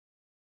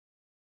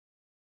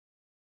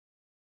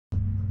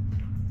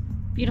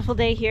Beautiful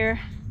day here,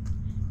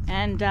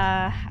 and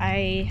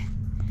I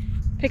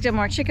picked up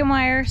more chicken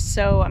wire,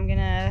 so I'm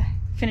gonna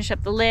finish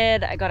up the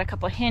lid. I got a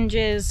couple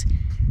hinges,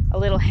 a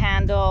little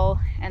handle,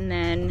 and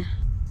then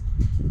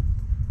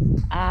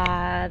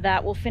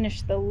that will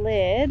finish the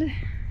lid.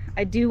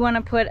 I do want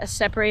to put a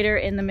separator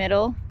in the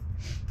middle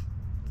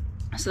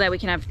so that we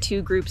can have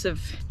two groups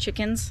of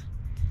chickens,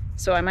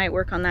 so I might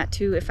work on that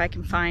too if I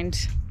can find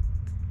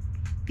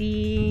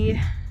the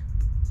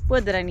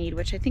wood that I need,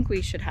 which I think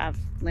we should have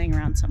laying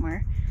around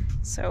somewhere.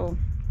 So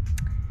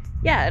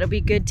yeah, it'll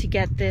be good to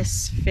get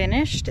this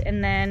finished,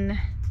 and then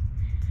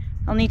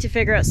I'll need to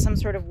figure out some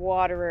sort of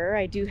waterer.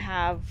 I do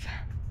have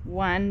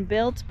one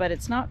built, but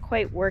it's not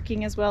quite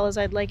working as well as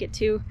I'd like it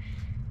to,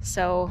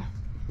 so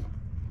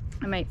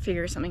I might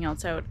figure something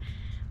else out.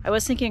 I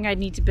was thinking I'd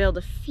need to build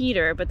a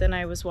feeder, but then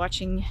I was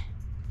watching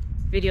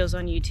videos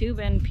on YouTube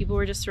and people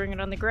were just throwing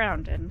it on the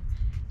ground, and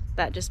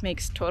that just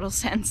makes total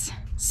sense.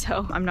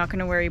 So I'm not going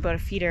to worry about a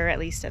feeder, at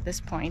least at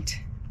this point.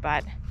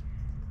 But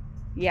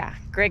yeah,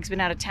 Greg's been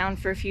out of town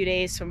for a few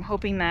days, so I'm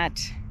hoping that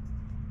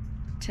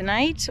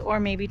tonight or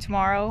maybe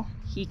tomorrow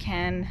he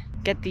can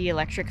get the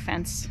electric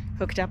fence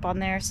hooked up on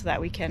there so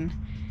that we can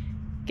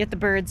get the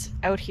birds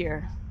out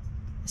here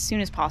as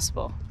soon as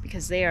possible,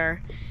 because they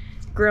are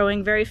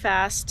growing very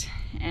fast,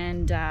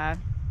 and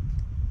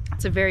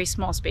it's a very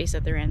small space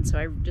that they're in, so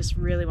I just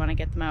really want to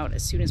get them out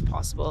as soon as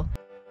possible.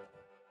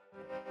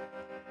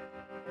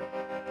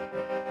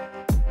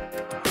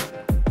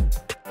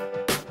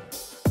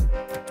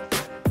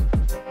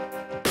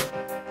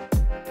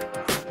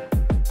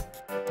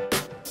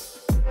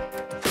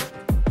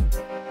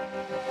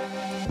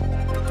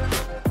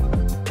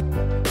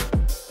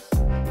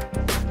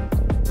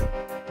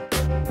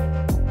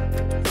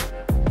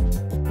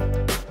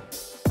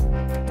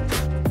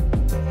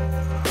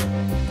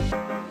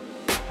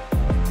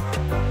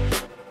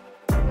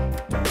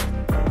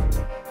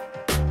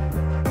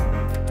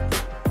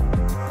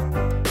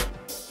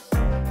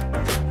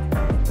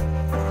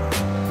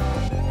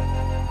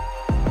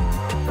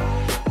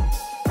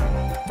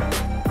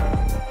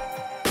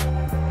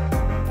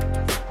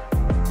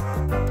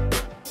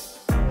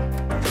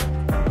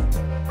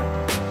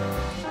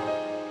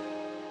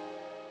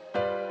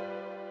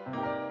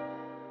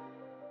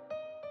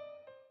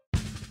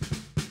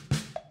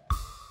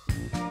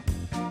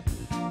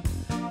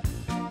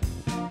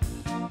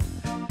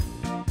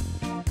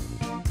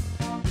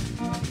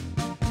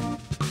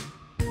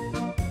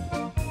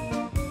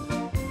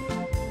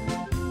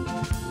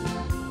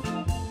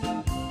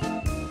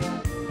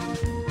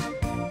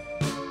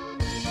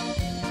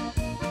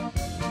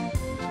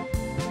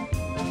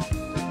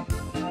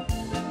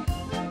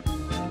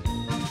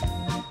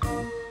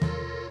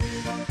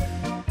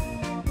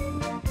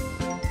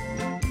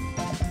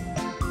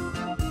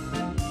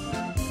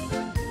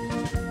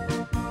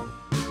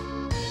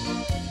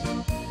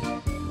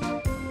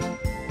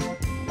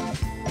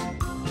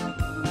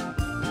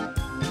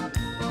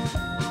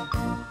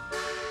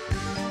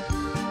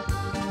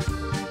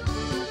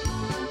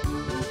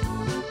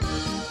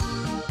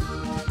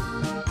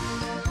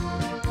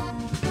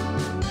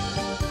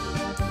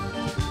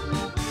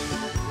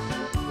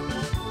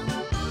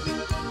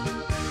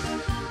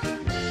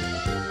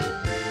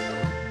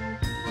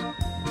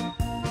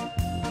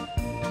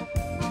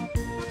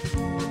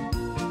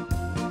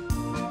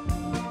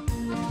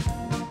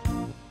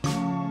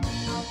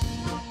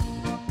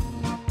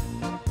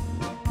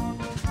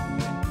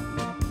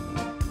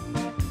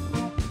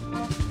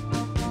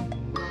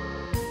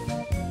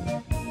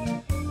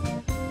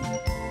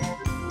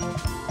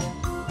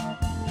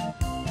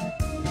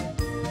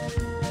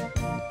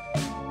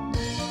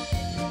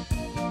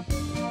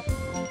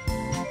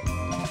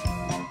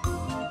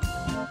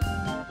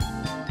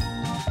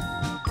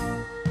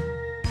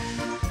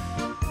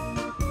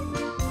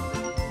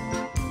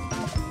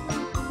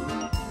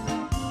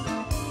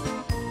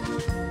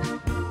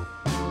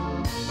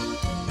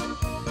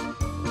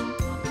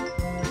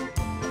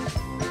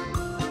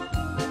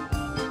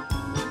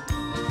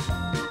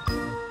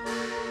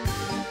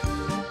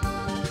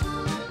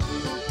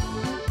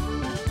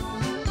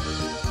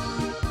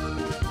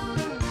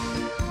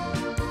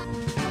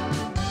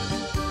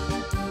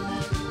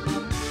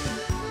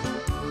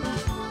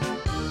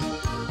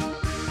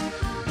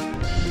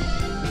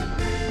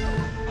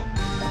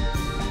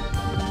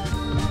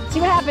 See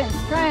what happens.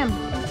 Try him.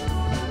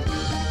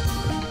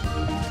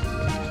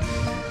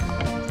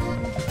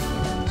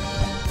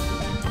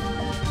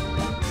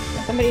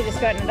 Somebody just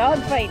got in a dog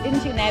fight,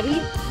 didn't you, Nabby?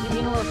 You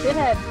being a little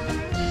shithead.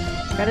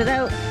 Cut it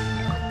out.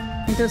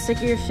 I'm so sick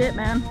of your shit,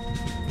 man.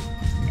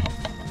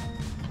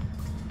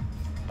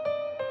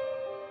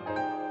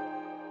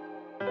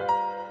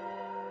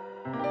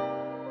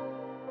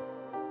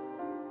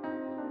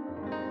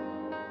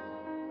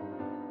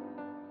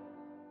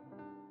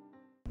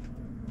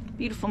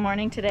 Beautiful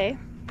morning today,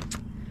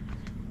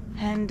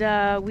 and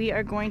we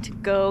are going to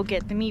go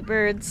get the meat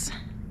birds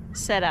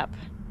set up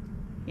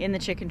in the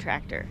chicken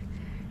tractor.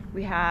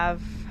 We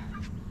have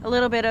a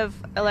little bit of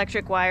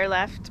electric wire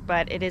left,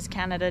 but it is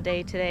Canada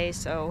Day today,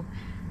 so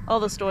All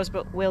the stores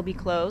will be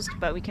closed,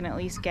 but we can at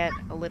least get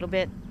a little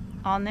bit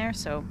on there,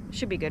 so it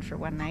should be good for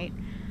one night.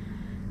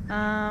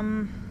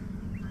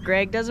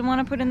 Greg doesn't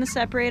want to put in the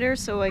separator,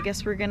 so I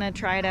guess we're gonna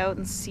try it out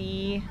and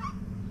see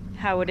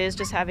how it is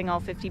just having all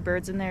 50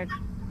 birds in there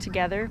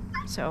together.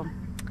 So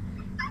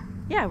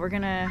yeah, we're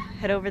gonna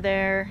head over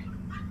there,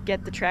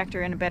 get the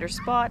tractor in a better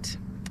spot,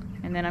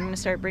 and then I'm gonna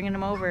start bringing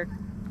them over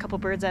a couple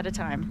birds at a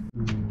time.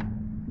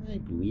 Hey,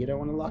 Boo, I don't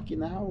want to lock you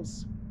in the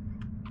house.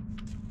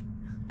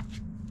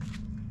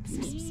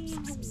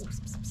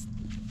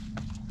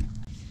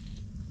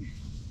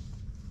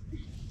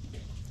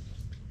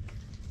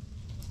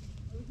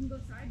 We can go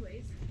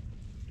sideways.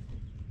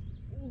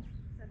 Ooh,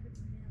 that hurts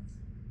my hands.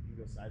 You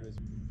can go sideways.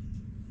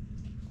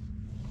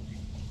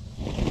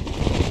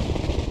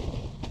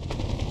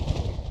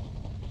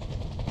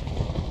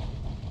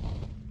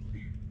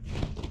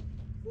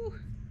 Whew.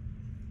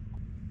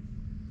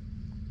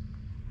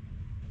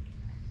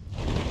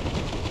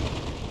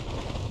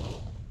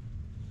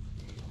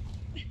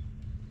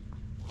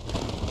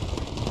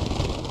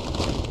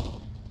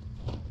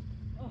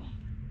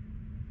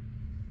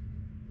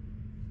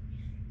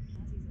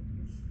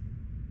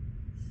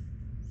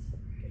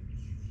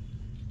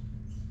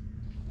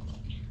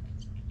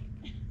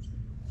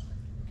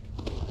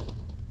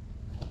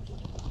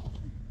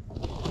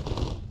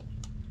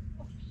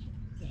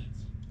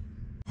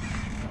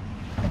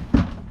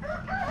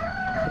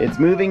 It's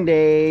moving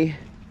day.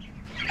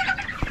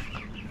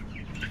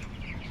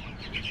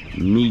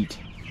 Neat.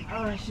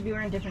 Oh, I should be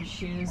wearing different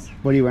shoes.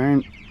 What are you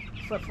wearing?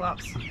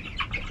 Flip-flops.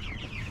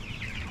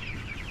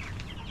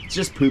 It's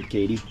just poop,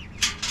 Katie.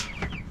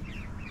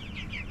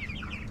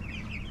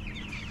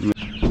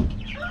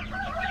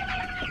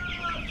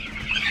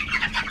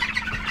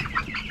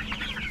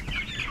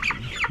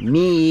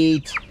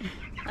 Neat.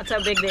 That's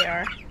how big they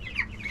are.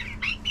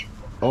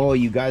 Oh,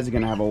 you guys are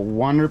gonna have a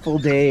wonderful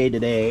day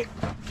today.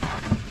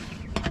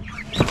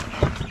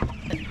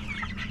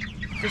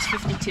 There's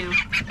 52.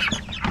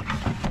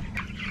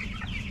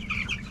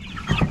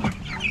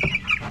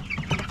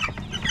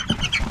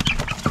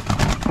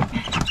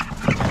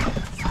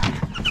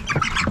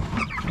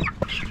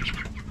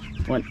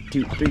 One,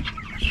 two, three.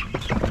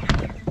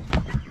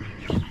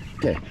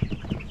 Okay.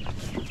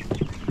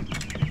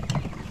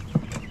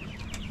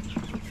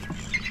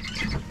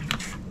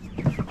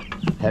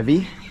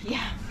 Heavy?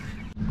 Yeah.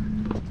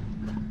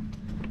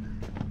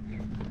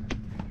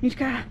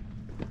 Mitka.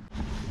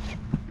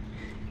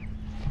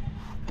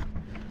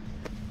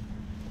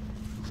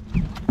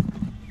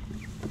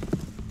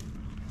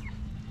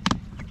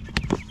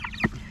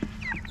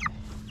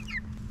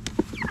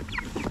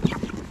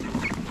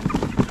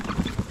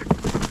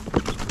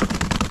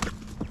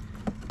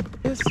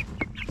 Yes.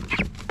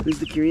 Who's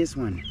the curious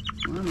one?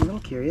 Well, I'm a little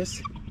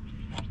curious.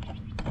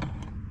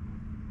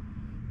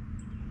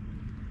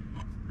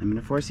 I'm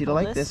gonna force you to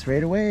like this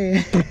right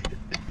away.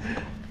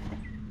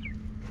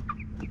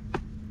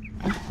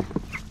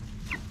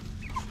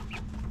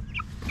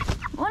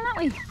 Why not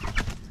we?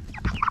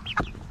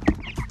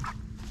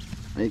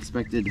 I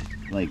expected,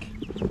 like...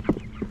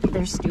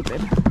 They're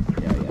stupid.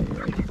 Yeah, you're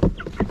right.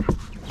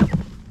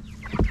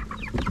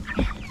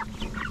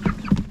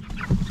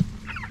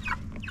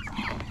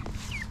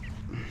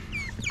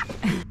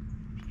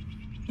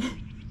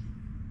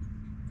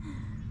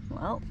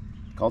 Well,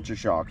 Culture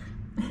shock.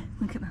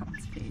 look at that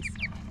one's face.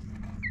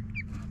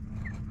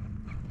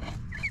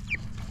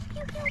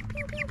 Pew, pew,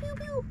 pew, pew, pew,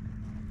 pew.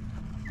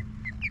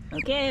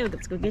 Okay,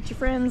 let's go get your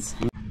friends.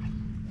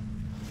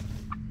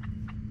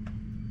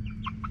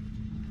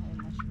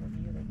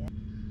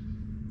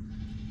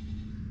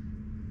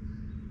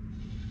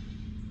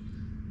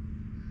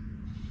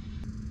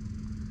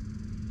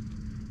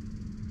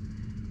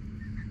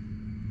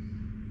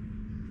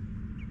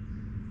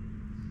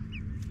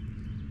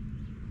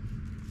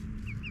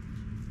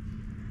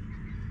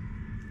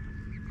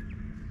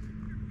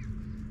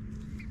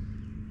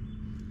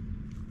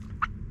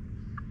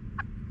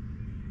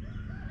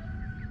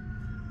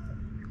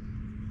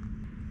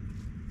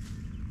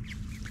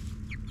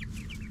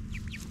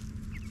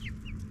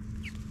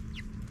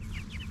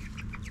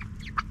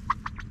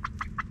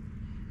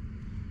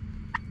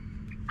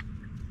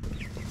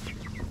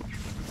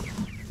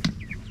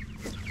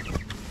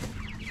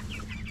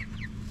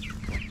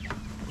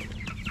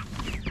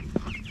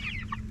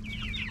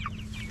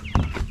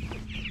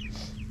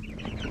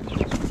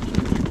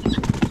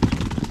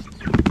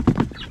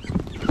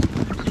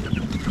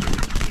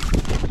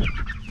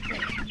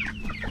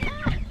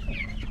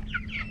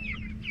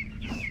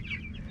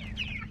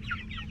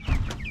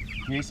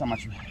 Curious how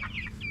much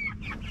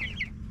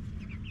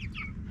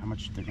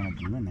they're gonna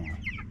do in there.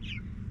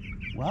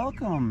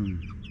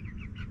 Welcome.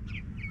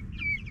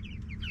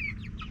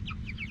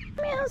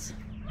 Yes.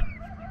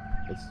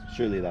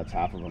 Surely that's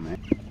half of them, eh?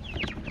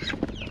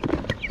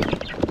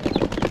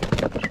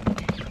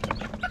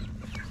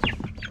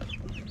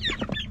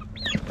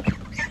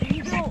 There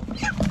you go.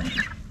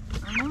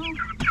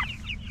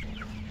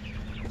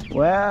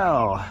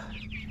 Well,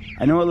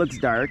 I know it looks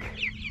dark.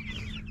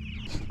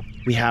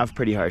 We have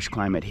pretty harsh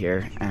climate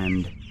here,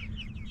 and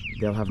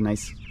they'll have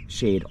nice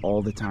shade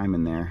all the time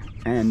in there,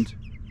 and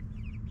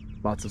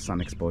lots of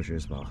sun exposure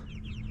as well.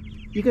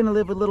 You're gonna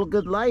live a little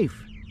good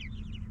life.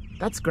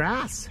 That's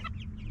grass.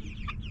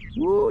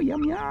 Woo,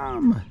 yum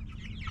yum.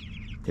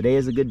 Today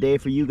is a good day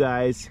for you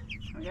guys.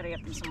 We gotta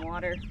get them some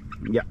water.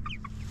 Yep.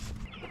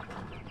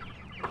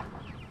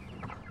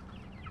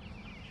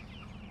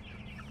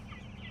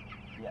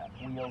 Yeah,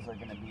 wheels are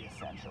gonna be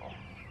essential.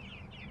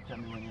 Tell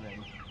me when you're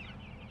ready.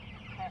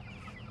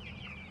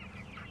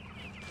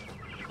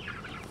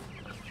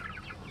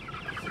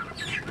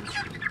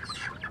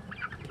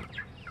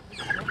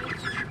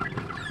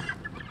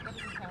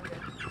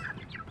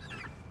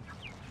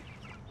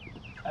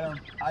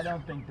 I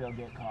don't think they'll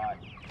get caught.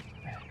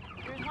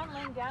 There's one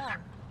laying down.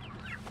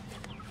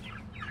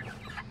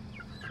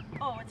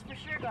 Oh, it's for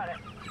sure got it.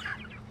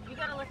 You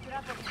gotta lift it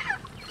up.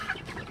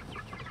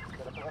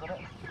 Get up a little bit.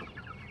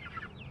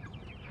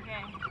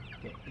 Okay.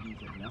 Okay,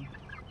 easy, you know?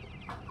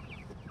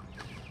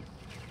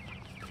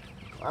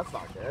 Well, that's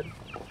not good.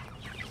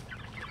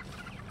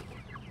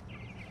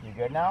 You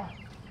good now?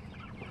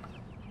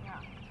 Yeah.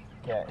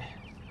 Okay.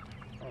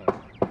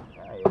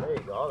 Hey, there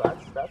you go.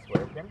 That's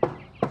working.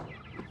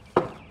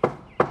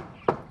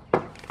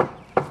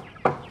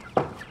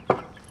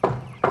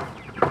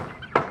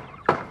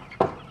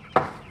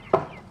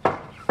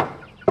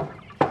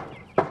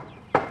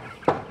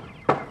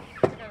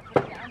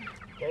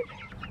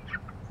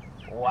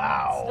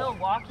 Wow. It's still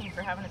walking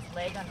for having its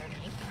leg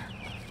underneath.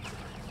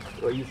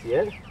 Oh, you see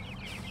it?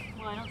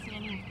 Well, I don't see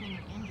anything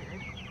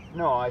injured.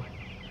 No,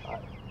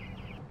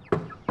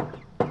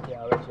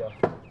 yeah, I'll let you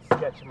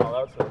sketch them all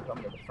out so they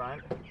come to the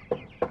front.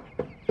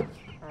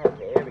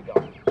 Okay, here we go.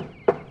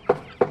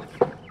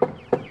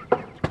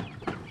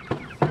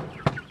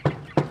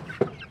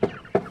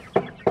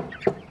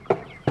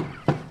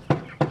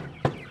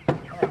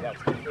 Alright,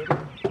 that's good, baby.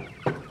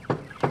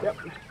 Yep.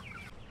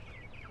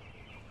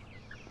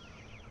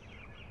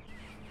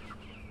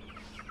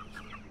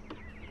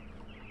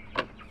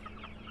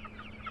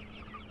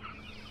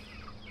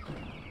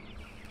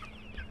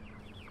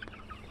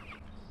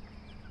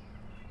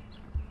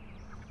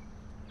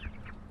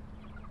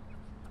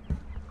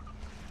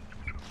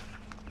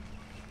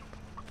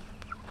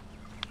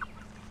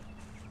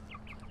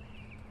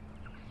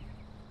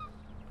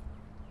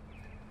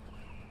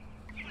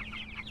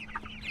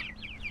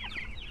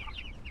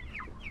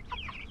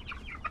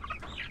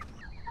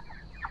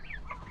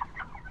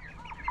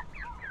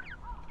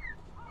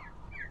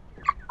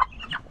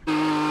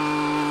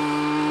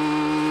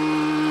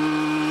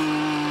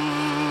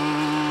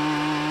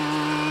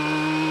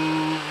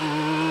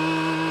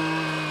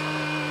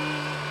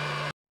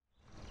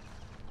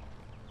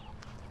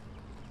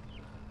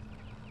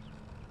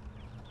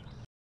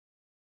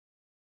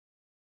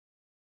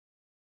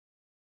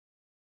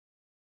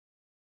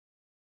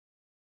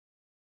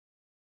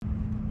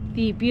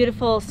 The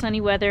beautiful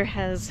sunny weather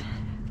has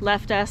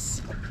left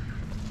us,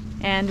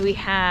 and we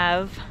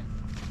have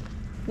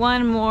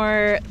one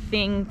more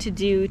thing to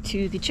do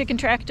to the chicken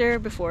tractor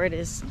before it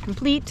is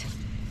complete.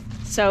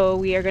 So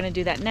we are going to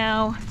do that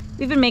now.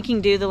 We've been making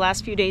do the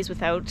last few days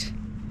without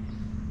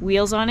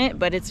wheels on it,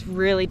 but it's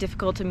really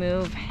difficult to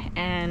move,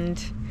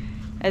 and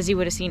as you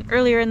would have seen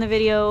earlier in the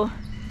video,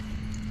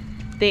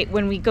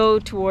 when we go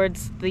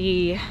towards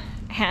the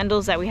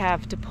handles that we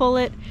have to pull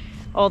it,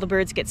 all the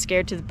birds get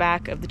scared to the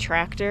back of the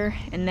tractor,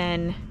 and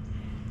then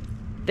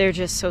they're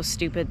just so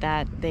stupid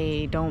that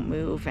they don't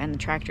move, and the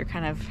tractor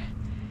kind of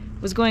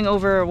was going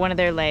over one of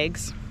their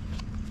legs,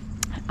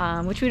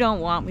 which we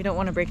don't want. We don't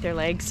want to break their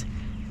legs,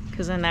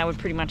 because then that would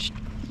pretty much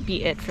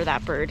be it for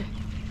that bird.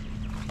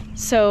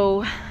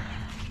 So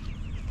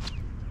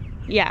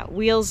yeah,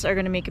 wheels are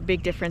going to make a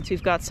big difference.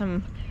 We've got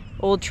some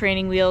old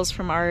training wheels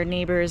from our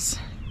neighbor's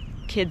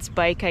kid's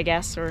bike, I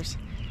guess, or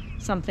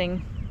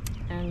something,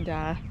 and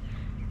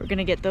we're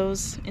gonna get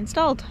those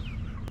installed.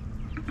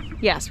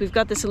 Yes, we've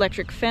got this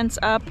electric fence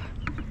up.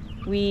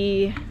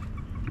 We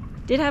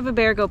did have a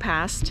bear go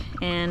past,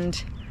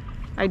 and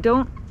I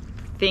don't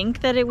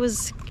think that it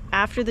was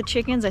after the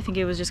chickens. I think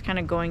it was just kind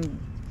of going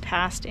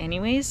past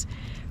anyways,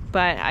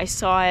 but I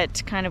saw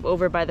it kind of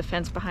over by the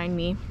fence behind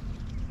me.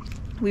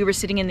 We were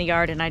sitting in the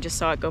yard and I just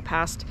saw it go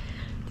past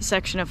the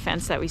section of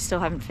fence that we still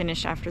haven't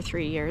finished after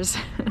 3 years.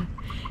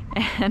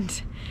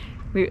 And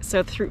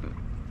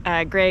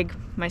Greg,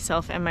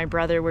 myself, and my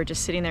brother were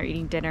just sitting there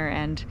eating dinner,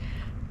 and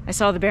I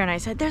saw the bear and I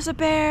said, "There's a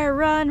bear,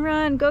 run,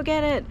 run, go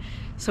get it."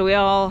 So we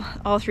all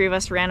three of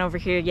us ran over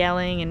here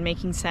yelling and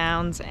making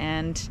sounds,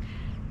 and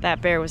that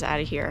bear was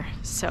out of here.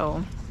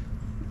 So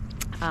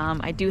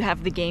I do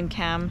have the game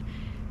cam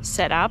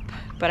set up,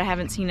 but I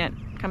haven't seen it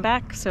come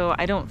back, so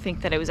I don't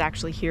think that it was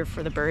actually here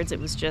for the birds. It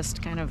was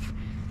just kind of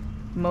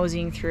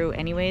moseying through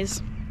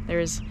anyways.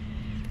 There's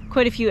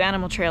quite a few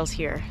animal trails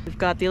here. We've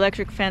got the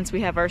electric fence.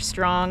 We have our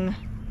strong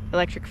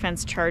electric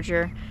fence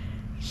charger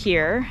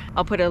here.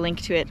 I'll put a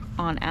link to it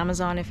on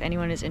Amazon if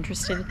anyone is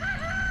interested.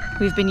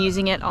 We've been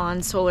using it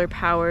on solar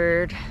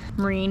powered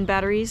marine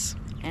batteries,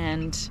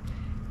 and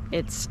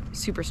it's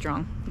super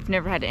strong. We've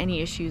never had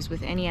any issues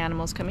with any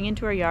animals coming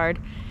into our yard,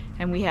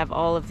 and we have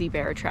all of the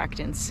bear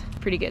attractants.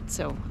 Pretty good.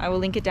 So I will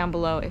link it down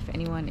below if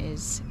anyone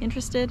is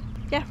interested.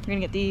 Yeah, we're gonna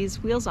get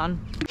these wheels on.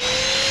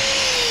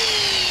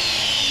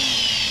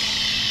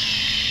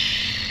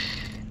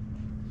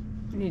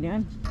 What are you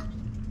doing?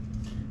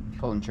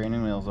 Pulling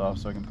training wheels off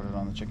so I can put it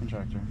on the chicken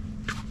tractor.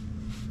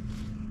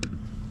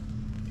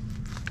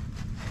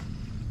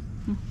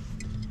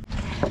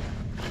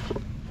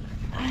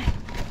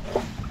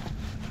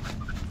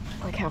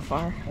 Like how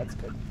far? That's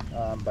good.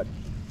 But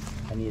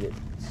I need it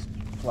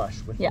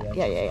flush with the edge.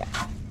 Yeah.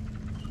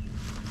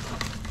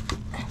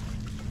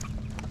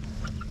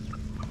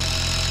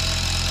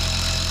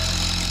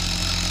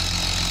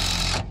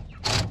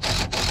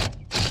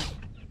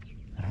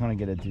 I don't want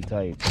to get it too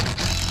tight.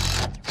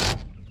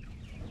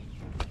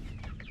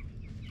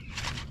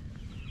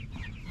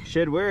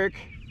 Should work.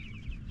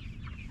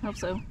 Hope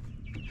so.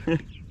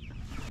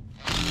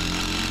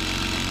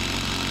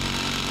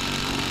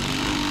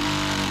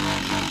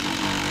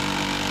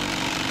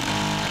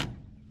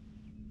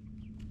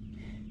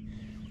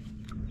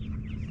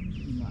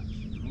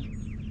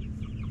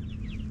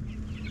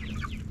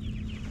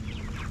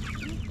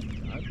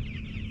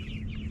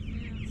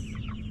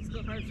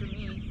 Still hard for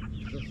me.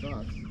 Still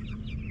sucks.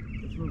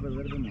 Let's move it a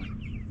little bit more.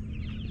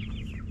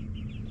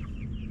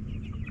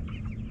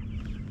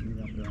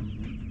 Move up there on the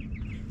hand.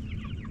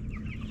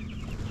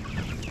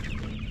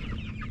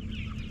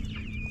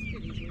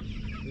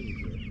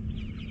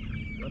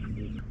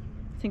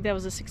 I think that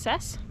was a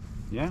success.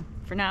 Yeah.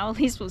 For now, at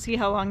least we'll see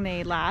how long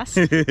they last.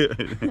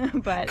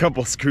 But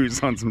couple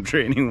screws on some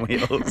training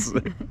wheels.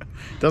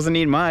 Doesn't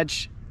need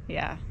much.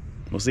 yeah,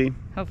 We'll see.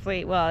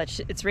 hopefully, well,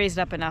 it's raised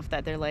up enough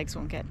that their legs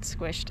won't get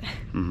squished.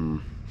 Mm-hmm.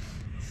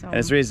 So And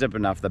it's raised up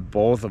enough that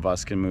both of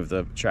us can move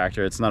the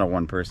tractor. It's not a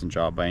one-person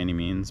job by any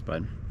means,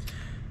 but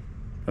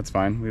that's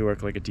fine. We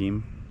work like a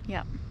team.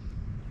 yeah,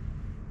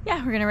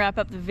 we're gonna wrap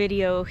up the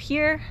video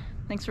here.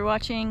 Thanks for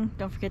watching.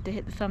 Don't forget to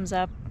hit the thumbs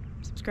up,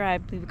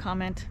 subscribe, leave a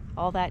comment,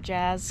 all that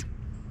jazz.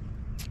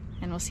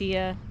 And we'll see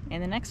you in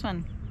the next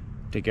one.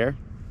 Take care.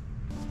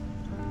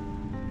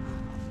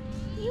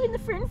 You in the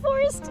fern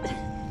forest?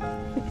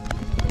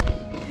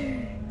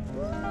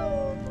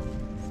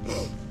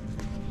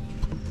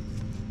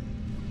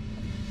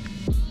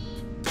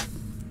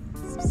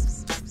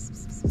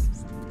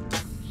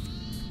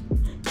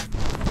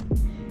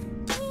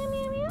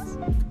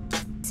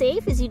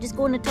 Safe? Is you just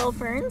go in the tall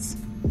ferns?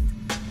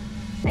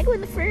 I go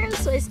in the ferns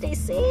so I stay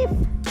safe.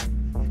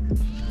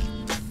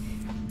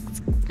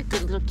 A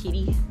good little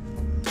kitty.